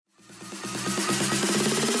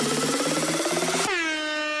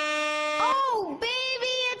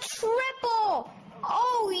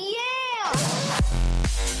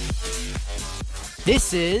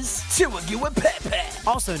This is Tiwagi with Pepe,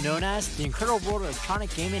 also known as the incredible world of electronic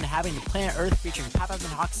gaming inhabiting the planet Earth, featuring Papap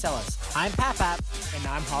and Hoxellas. I'm Papap. and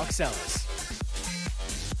I'm Hoxellas.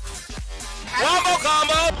 Wombo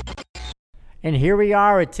combo! And here we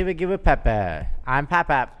are with Tiwagi with Pepe. I'm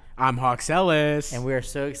Papap. I'm Hoxellas. And we are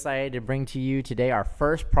so excited to bring to you today our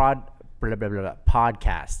first podcast.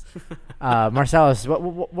 Marcellus,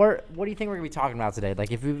 what do you think we're going to be talking about today?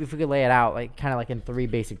 Like, if we could lay it out, like, kind of like in three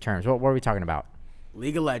basic terms, what are we talking about?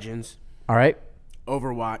 League of Legends, All right.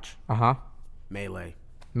 Overwatch, Uh-huh. Melee.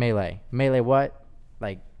 Melee what?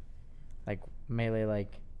 Like Melee,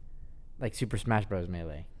 like Super Smash Bros.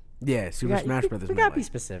 Melee. Yeah, Super Smash Brothers We Melee. gotta be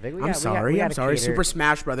specific. I'm sorry. Cater. Super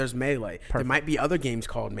Smash Brothers Melee. There Perfect. might be other games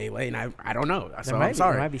called Melee, and I don't know. So There I'm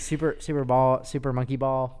sorry. might be Super Monkey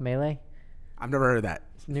Ball Melee. I've never heard of that.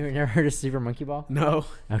 Never heard of Super Monkey Ball? No.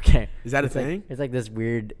 Okay. Is that a It's like- thing? It's like this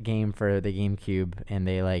weird game for the GameCube, and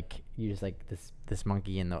they you just like this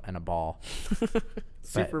monkey and a ball.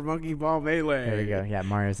 Super Monkey Ball Melee. There we go. Yeah,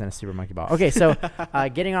 Mario's in a Super Monkey Ball. Okay, so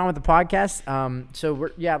getting on with the podcast. So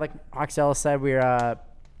we're like Oxella said, we're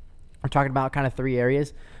talking about kind of three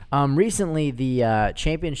areas. Recently, the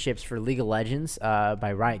championships for League of Legends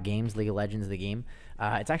by Riot Games, League of Legends, the game.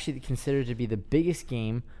 It's actually considered to be the biggest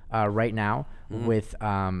game right now, with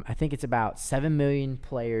I think it's about 7 million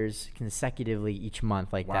players consecutively each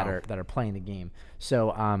month, like Wow. that are playing the game.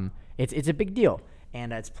 So it's a big deal,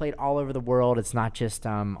 and it's played all over the world. It's not just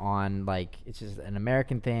on it's just an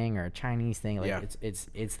American thing or a Chinese thing. Like Yeah.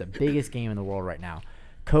 it's the biggest game in the world right now.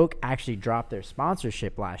 Coke actually dropped their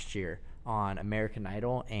sponsorship last year on American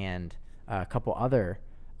Idol and a couple other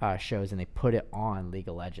shows, and they put it on League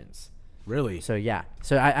of Legends. Really? So yeah,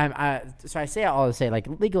 so I say all to say, like,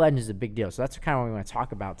 League of Legends is a big deal. So that's kind of what we want to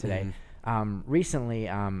talk about today. Recently,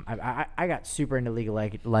 I got super into League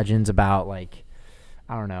of Legends about a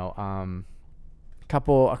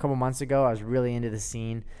couple months ago. I was really into the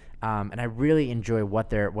scene, and I really enjoy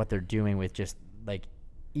what they're doing with just like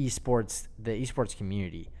esports, the esports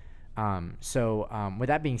community. With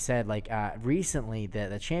that being said, recently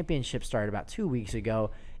the championship started about 2 weeks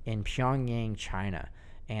ago in Pyongyang, China.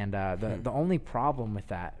 And the only problem with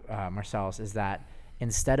that, Marcellus, is that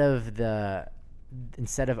instead of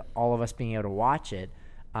all of us being able to watch it,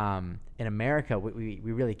 in America we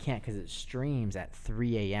really can't, because it streams at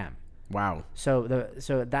 3 a.m. Wow. So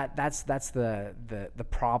that's the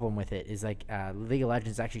problem with it, is League of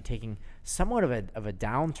Legends is actually taking somewhat of a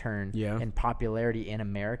downturn in popularity in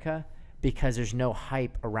America, because there's no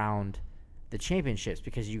hype around the championships,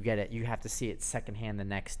 because you have to see it secondhand the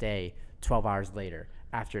next day, 12 hours later,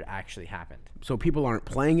 after it actually happened. So people aren't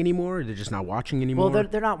playing anymore? Or they're just not watching anymore? Well,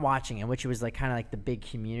 they're not watching it, which was kind of like the big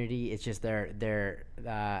community. It's just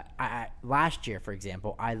last year, for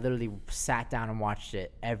example, I literally sat down and watched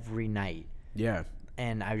it every night. Yeah.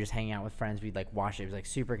 And I was just hanging out with friends. We'd watch it. It was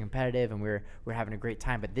super competitive, and we're having a great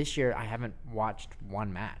time. But this year, I haven't watched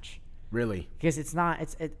one match. Really? Because it's not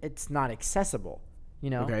accessible.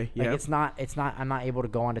 Okay, yeah. It's not. I'm not able to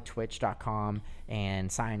go onto Twitch.com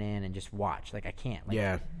and sign in and just watch. I can't.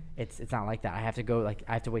 Yeah. It's not like that. I have to go. I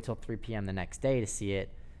have to wait till 3 p.m. the next day to see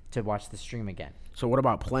it, to watch the stream again. So what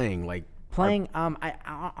about playing? I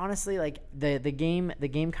honestly, the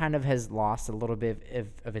game kind of has lost a little bit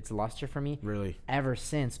of its luster for me. Really? Ever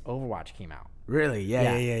since Overwatch came out. Really?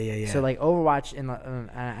 Yeah. So Overwatch,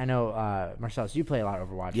 I know Marcellus, you play a lot of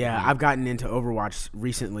Overwatch. Yeah, I've gotten into Overwatch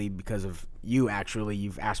recently because of you. Actually,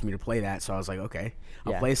 you've asked me to play that, so I was like, okay,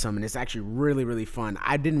 I'll play some, and it's actually really, really fun.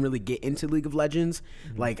 I didn't really get into League of Legends.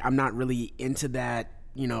 I'm not really into that,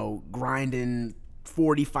 grinding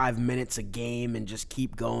 45 minutes a game and just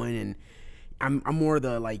keep going. And I'm more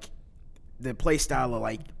the play style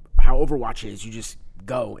of how Overwatch is. You just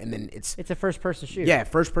go, and then it's a first-person shooter. Yeah,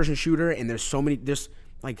 first-person shooter, and there's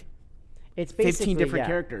it's 15 different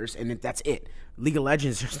characters, and that's it. League of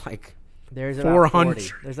Legends, there's 400. About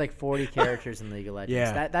 40. There's 40 characters in League of Legends.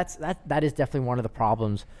 Yeah. That is definitely one of the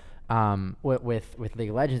problems with League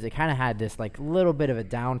of Legends. It kind of had this little bit of a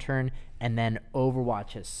downturn, and then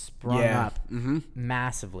Overwatch has sprung up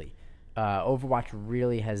massively. Overwatch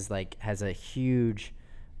really has a huge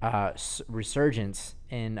resurgence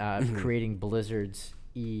in creating Blizzard's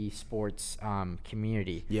esports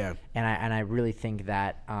community. Yeah. And I really think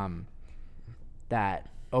that that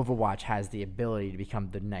Overwatch has the ability to become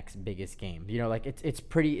the next biggest game. It's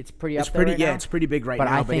pretty up there right now. It's pretty big right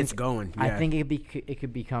now, but it's going. Yeah. I think it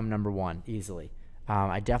could become number one easily.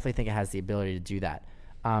 I definitely think it has the ability to do that.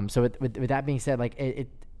 So with that being said,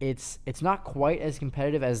 it's not quite as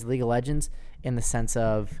competitive as League of Legends, in the sense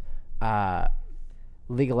of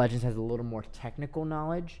League of Legends has a little more technical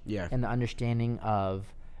knowledge Yeah. and the understanding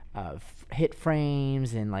of hit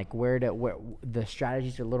frames and like where the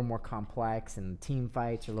strategies are a little more complex and team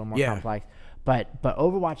fights are a little more complex. But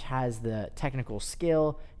Overwatch has the technical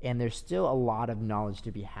skill, and there's still a lot of knowledge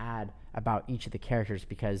to be had about each of the characters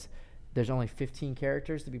because there's only 15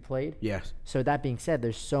 characters to be played. Yes. So that being said,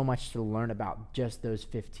 there's so much to learn about just those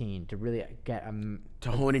 15 to really get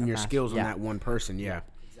to hone in your skills on that one person. Yeah.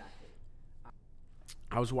 Exactly.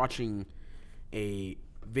 I was watching a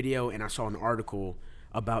video and I saw an article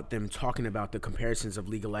about them talking about the comparisons of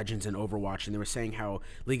League of Legends and Overwatch, and they were saying how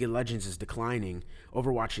League of Legends is declining,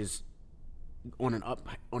 Overwatch is on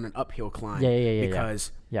an uphill climb.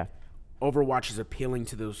 Because Overwatch is appealing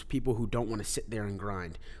to those people who don't want to sit there and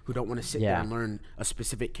grind, who don't want to sit there and learn a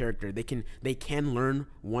specific character. They can learn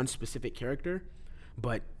one specific character,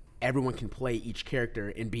 but everyone can play each character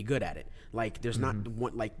and be good at it. Like there's not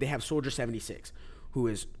one, like they have Soldier 76 who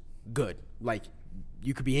is good. Like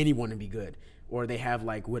you could be anyone and be good. Or they have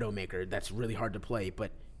like Widowmaker that's really hard to play,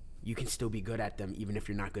 but you can still be good at them even if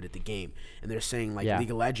you're not good at the game. And they're saying like League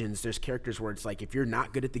of Legends, there's characters where it's like if you're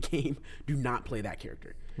not good at the game, do not play that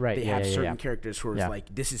character. Right. They have certain characters who are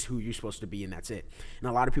like, this is who you're supposed to be and that's it. And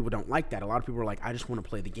a lot of people don't like that. A lot of people are like, I just want to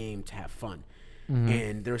play the game to have fun.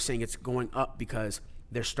 And they're saying it's going up because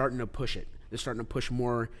they're starting to push it. They're starting to push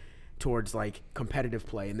more towards like competitive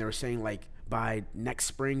play. And they were saying like by next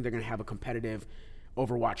spring, they're going to have a competitive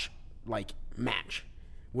Overwatch like match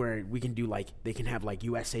where we can do like they can have like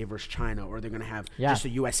USA versus China, or they're gonna have just a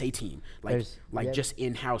USA team like just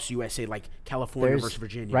in-house USA, like California versus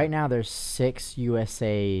Virginia. Right now there's 6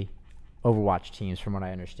 USA Overwatch teams from what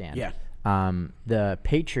I understand. The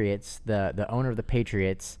Patriots, the owner of the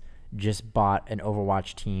Patriots just bought an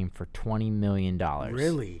Overwatch team for $20 million.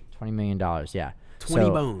 Really? $20 million, yeah. 20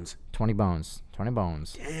 bones. 20 bones. 20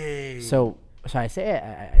 bones. Dang. So I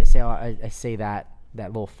say that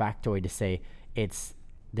little factoid to say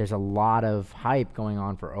there's a lot of hype going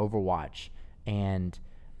on for Overwatch, and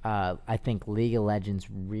I think League of Legends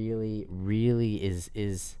really is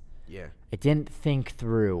it didn't think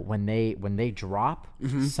through when they drop,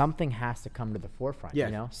 something has to come to the forefront. You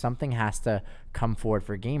know, something has to come forward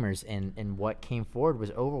for gamers, and what came forward was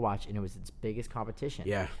Overwatch, and it was its biggest competition.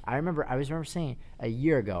 I remember saying a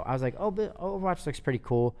year ago, I was like, but Overwatch looks pretty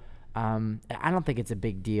cool. I don't think it's a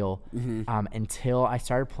big deal until I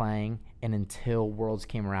started playing and until Worlds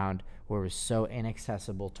came around where it was so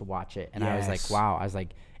inaccessible to watch it. And I was like, wow. I was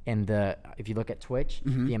like, if you look at Twitch,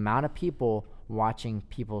 the amount of people watching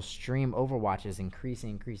people stream Overwatch is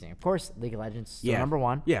increasing. Of course, League of Legends still number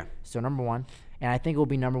one. Still number one. And I think it will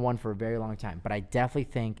be number one for a very long time. But I definitely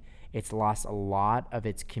think it's lost a lot of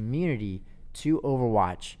its community to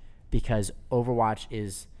Overwatch because Overwatch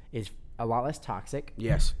is a lot less toxic.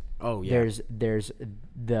 Oh, yeah. There's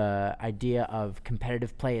the idea of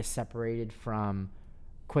competitive play is separated from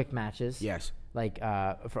quick matches. Like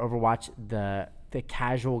for Overwatch, the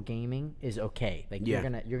casual gaming is okay. Like you're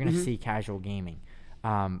gonna see casual gaming.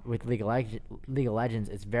 With League of Legends,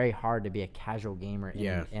 it's very hard to be a casual gamer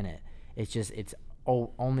in it. It's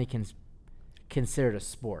only considered a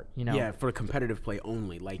sport, you know. For competitive play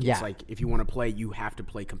only. Like it's like if you want to play, you have to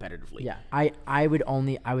play competitively. I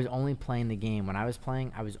was only playing the game when I was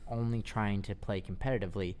playing. I was only trying to play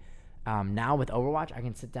competitively. Now with Overwatch, I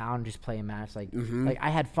can sit down and just play a match. Like I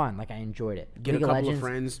had fun. Like I enjoyed it. Get League a couple of Legends, of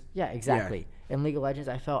friends. Yeah, exactly. In League of Legends,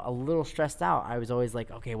 I felt a little stressed out. I was always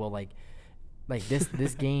like, okay, well, like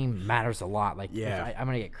this game matters a lot. Like I'm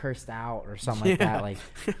gonna get cursed out or something like that.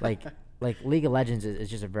 Like League of Legends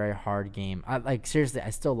is just a very hard game. Seriously,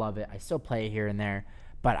 I still love it. I still play it here and there,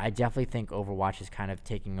 but I definitely think Overwatch is kind of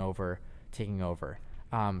taking over.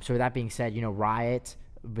 So with that being said, you know, Riot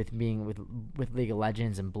with League of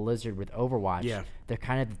Legends and Blizzard with Overwatch, they're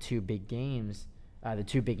kind of the two big games, the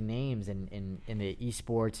two big names in the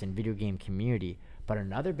esports and video game community. But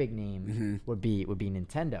another big name would be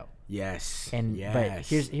Nintendo. But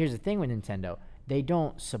here's the thing with Nintendo, they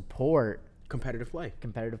don't support competitive play.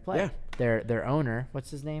 Their owner,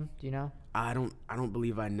 what's his name? Do you know? I don't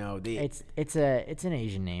believe I know. It's an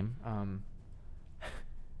Asian name.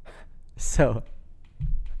 So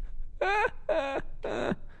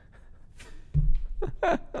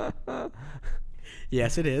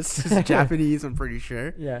yes, it is. It's Japanese, I'm pretty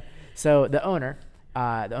sure. So the owner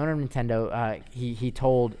of Nintendo,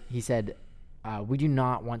 he said, we do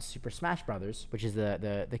not want Super Smash Brothers, which is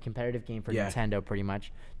the competitive game for Nintendo, pretty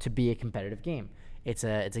much, to be a competitive game. It's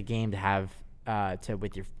a game to have to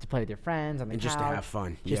play with your friends on the couch, just to have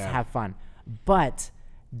fun. To have fun. But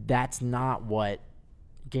that's not what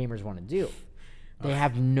gamers want to do. They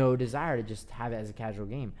have no desire to just have it as a casual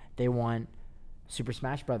game. They want Super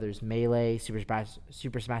Smash Brothers Melee, Super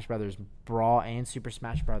Smash Brothers Brawl, and Super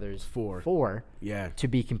Smash Brothers 4 to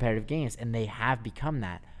be competitive games, and they have become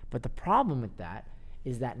that. But the problem with that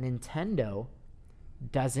is that Nintendo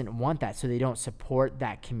doesn't want that, so they don't support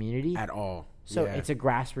that community at all. So it's a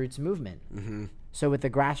grassroots movement. Mm-hmm. So with the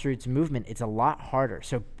grassroots movement, it's a lot harder.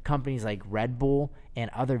 So companies like Red Bull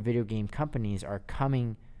and other video game companies are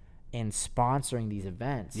coming and sponsoring these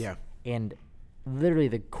events. Yeah. And literally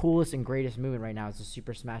the coolest and greatest movement right now is the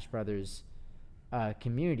Super Smash Brothers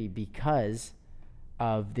community, because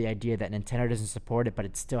of the idea that Nintendo doesn't support it, but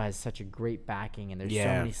it still has such a great backing, and there's so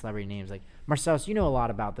many celebrity names. Like Marcellus, you know a lot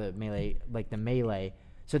about the Melee,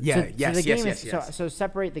 So So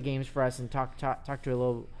separate the games for us and talk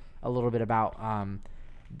to a little bit about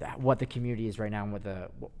what the community is right now and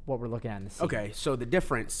what we're looking at in the scene. Okay, so the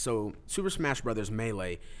difference. So Super Smash Brothers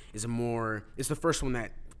Melee is the first one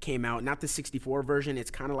that came out, not the 64 version. It's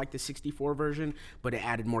kind of like the 64 version, but it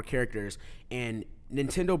added more characters. And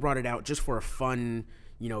Nintendo brought it out just for a fun,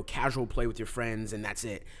 casual play with your friends, and that's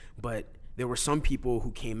it. But there were some people who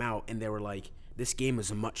came out and they were like, this game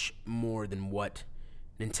is much more than what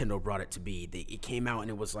Nintendo brought it to be. It came out and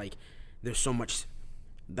it was like, there's so much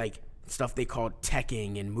like stuff they called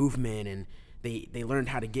teching and movement, and they learned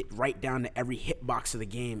how to get right down to every hitbox of the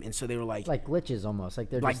game. And so they were like glitches almost,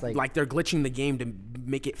 like they're like they're glitching the game to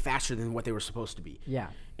make it faster than what they were supposed to be. Yeah.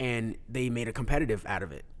 And they made a competitive out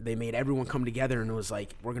of it. They made everyone come together and it was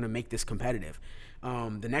like, we're gonna make this competitive.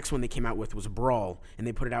 The next one they came out with was Brawl, and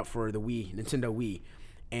they put it out for the Nintendo Wii,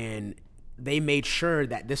 and they made sure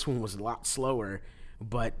that this one was a lot slower.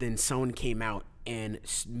 But then someone came out and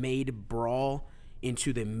made Brawl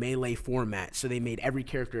into the Melee format. So they made every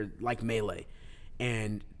character like Melee,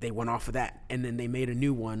 and they went off of that. And then they made a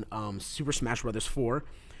new one, Super Smash Brothers 4,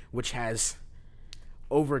 which has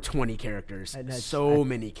over 20 characters.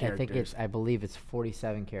 Many characters. I believe it's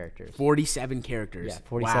 47 characters. 47 characters. Yeah,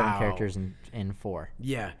 47 characters in 4.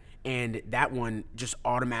 Yeah. And that one just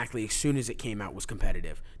automatically, as soon as it came out, was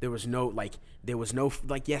competitive. There was no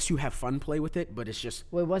yes, you have fun play with it, but it's just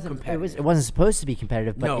it wasn't supposed to be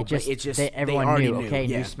competitive, but everyone knew. Okay,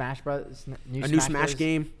 yeah. New Smash Bros. New Smash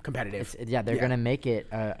game, competitive. They're gonna make it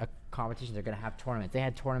a competition. They're gonna have tournaments. They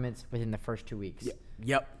had tournaments within the first 2 weeks.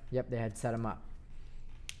 Yep. They had set them up.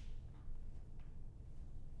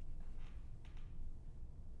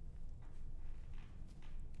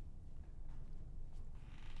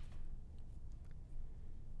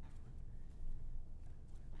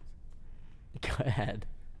 Go ahead.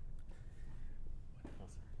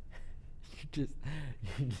 You're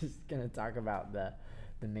just gonna talk about the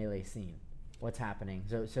Melee scene. What's happening?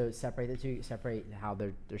 So separate the two. Separate how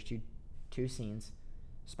there's two scenes,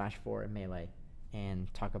 Smash 4 and Melee,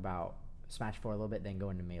 and talk about Smash 4 a little bit, then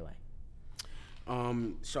go into Melee.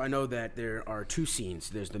 So I know that there are two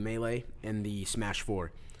scenes. There's the Melee and the Smash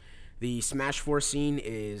 4. The Smash 4 scene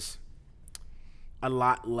is a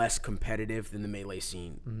lot less competitive than the Melee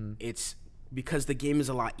scene. Mm-hmm. It's because the game is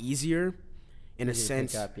a lot easier in a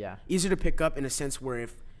sense. Easier to pick up in a sense where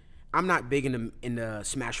if I'm not big into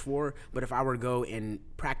Smash 4, but if I were to go and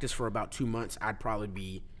practice for about 2 months, I'd probably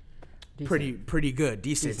be pretty good,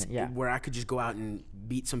 decent, yeah. Where I could just go out and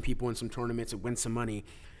beat some people in some tournaments and win some money.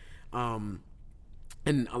 And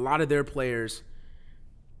a lot of their players,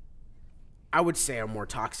 I would say, are more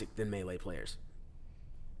toxic than Melee players.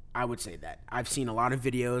 I would say that. I've seen a lot of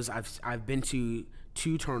videos. I've been to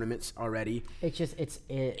 2 tournaments already. Because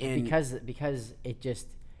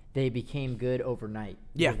they became good overnight.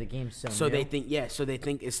 Yeah, the game's so new. They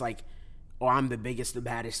think it's like, oh, I'm the biggest, the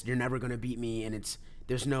baddest. You're never gonna beat me, and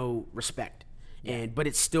there's no respect. Yeah. But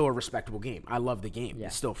it's still a respectable game. I love the game. Yeah.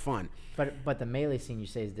 It's still fun. But the Melee scene, you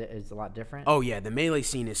say, is a lot different? Oh yeah, the Melee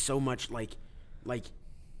scene is so much like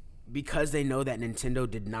because they know that Nintendo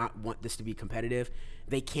did not want this to be competitive,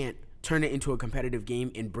 they can't turn it into a competitive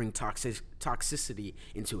game and bring toxicity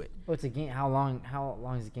into it. Well, it's a game. How long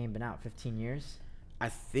has the game been out? 15 years? I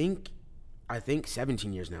think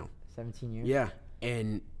 17 years now. 17 years? Yeah.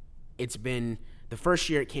 And it's been the first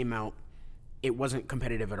year it came out, it wasn't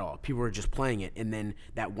competitive at all. People were just playing it, and then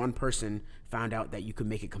that one person found out that you could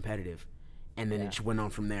make it competitive, and then it just went on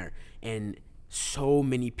from there. And so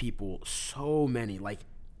many people, like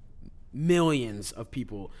millions of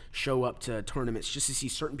people show up to tournaments just to see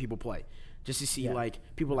certain people play, just to see like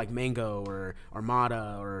people like Mango or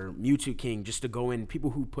Armada or Mewtwo King, just to go in, people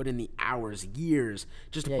who put in the hours, years,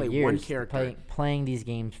 just to play one character. Playing these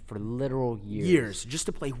games for literal years. Years, just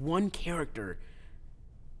to play one character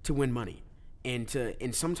to win money. And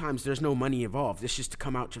sometimes there's no money involved. It's just to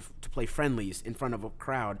come out to play friendlies in front of a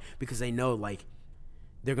crowd because they know like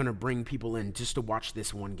they're going to bring people in just to watch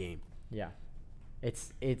this one game. Yeah.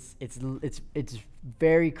 It's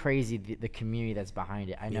very crazy the community that's behind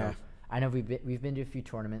it. I know we've been to a few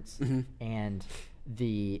tournaments, and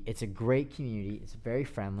it's a great community. It's very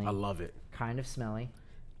friendly. I love it. Kind of smelly.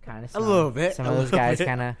 A little bit. Some of those guys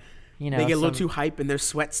kind of, they get a little too hype and their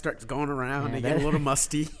sweat starts going around. Yeah, they get a little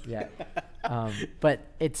musty. Yeah. But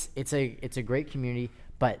it's a great community.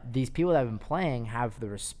 But these people that have been playing have the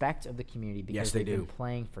respect of the community because they've been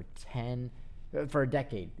playing for a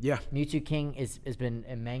decade. Yeah. Mewtwo King has been,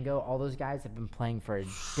 and Mango, all those guys have been playing for a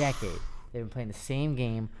decade. They've been playing the same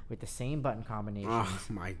game with the same button combinations. Oh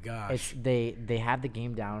my gosh. They have the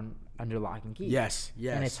game down under lock and key. Yes.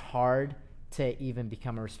 And it's hard to even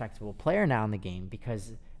become a respectable player now in the game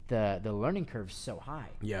because the learning curve is so high.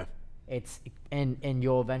 Yeah. And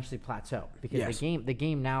you'll eventually plateau because the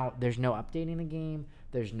game now, there's no updating the game,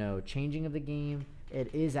 there's no changing of the game.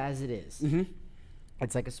 It is as it is. Mm-hmm.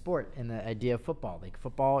 It's like a sport, and the idea of football. Like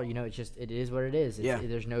football, it is what it is.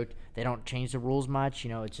 They don't change the rules much.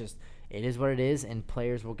 It's just it is what it is, and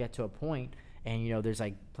players will get to a point. And there's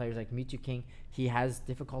like players like Mewtwo King. He has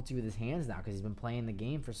difficulty with his hands now because he's been playing the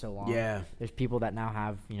game for so long. Yeah. There's people that now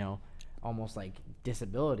have almost like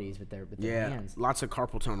disabilities with their hands. Lots of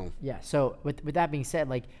carpal tunnel. Yeah. So with that being said,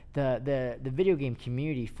 like the video game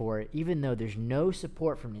community for it, even though there's no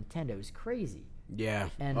support from Nintendo, is crazy. Yeah.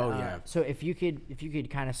 And so if you could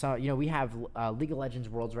kind of saw, we have League of Legends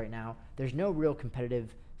Worlds right now. There's no real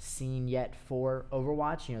competitive scene yet for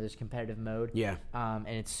Overwatch. There's competitive mode. Yeah. And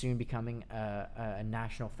it's soon becoming a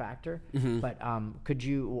national factor. Mm-hmm.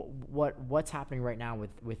 But what's happening right now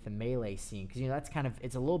with the Melee scene? Because that's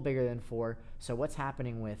it's a little bigger than 4. So what's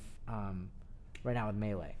happening with right now with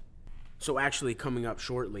Melee? So actually coming up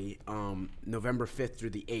shortly, November 5th through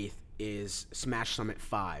the 8th is Smash Summit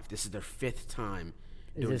 5. This is their 5th time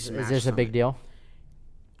doing Smash Is this Summit. a big deal?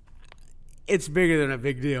 It's bigger than a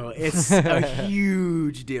big deal. It's a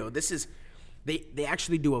huge deal. This is they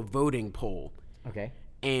actually do a voting poll. Okay.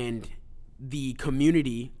 And the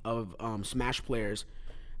community of Smash players,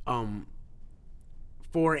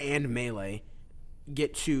 4 and Melee,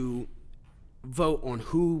 get to vote on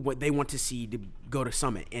what they want to see to go to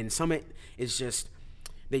Summit. And Summit is just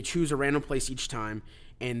they choose a random place each time,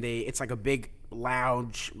 and it's like a big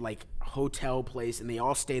lounge like hotel place, and they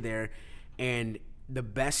all stay there, and the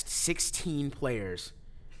best 16 players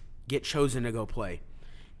get chosen to go play.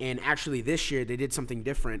 And actually this year they did something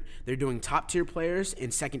different. They're doing top tier players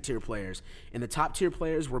and second tier players, and the top tier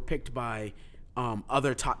players were picked by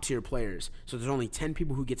other top tier players. So there's only 10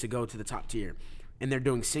 people who get to go to the top tier, and they're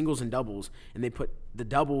doing singles and doubles, and they put the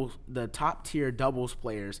top tier doubles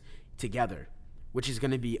players together, which is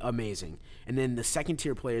going to be amazing. And then the second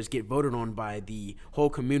tier players get voted on by the whole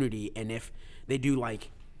community, and if they do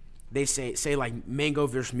like they say like Mango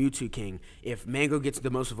versus Mewtwo King, if Mango gets the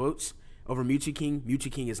most votes over Mewtwo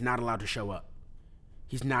King is not allowed to show up.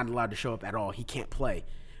 He's not allowed to show up at all. He can't play.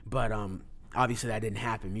 But obviously that didn't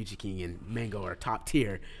happen. Mewtwo King and Mango are top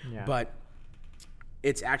tier. Yeah. But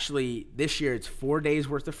it's actually this year it's 4 days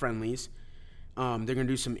worth of friendlies. They're gonna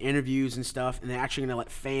do some interviews and stuff, and they're actually gonna let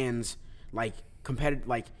fans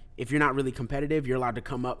if you're not really competitive, you're allowed to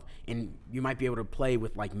come up and you might be able to play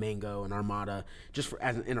with like Mango and Armada just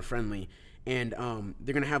in a friendly. And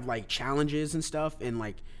they're gonna have like challenges and stuff, and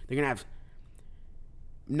like they're gonna have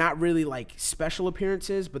not really like special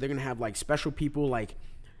appearances, but they're gonna have like special people like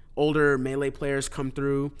older Melee players come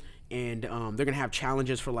through, and they're gonna have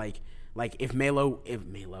challenges for like if Mango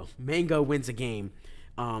wins a game,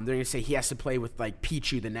 they're gonna say he has to play with like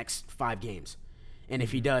Pichu the next 5 games. And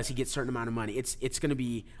if he does, he gets a certain amount of money. It's going to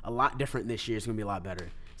be a lot different this year. It's going to be a lot better.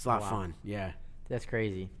 It's a lot of fun. Yeah. That's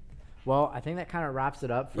crazy. Well, I think that kind of wraps it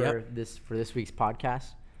up for this week's podcast.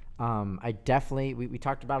 I definitely we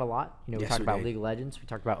talked about a lot. We talked about League of Legends. We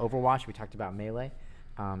talked about Overwatch. We talked about Melee,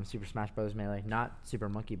 Super Smash Bros. Melee, not Super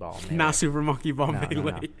Monkey Ball. Melee. Not Super Monkey Ball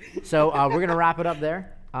Melee. No. So we're gonna wrap it up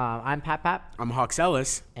there. I'm Pap. I'm Hawks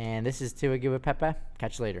Ellis. And this is Tua Give with Pepe.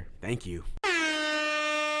 Catch you later. Thank you.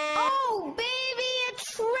 Oh, baby.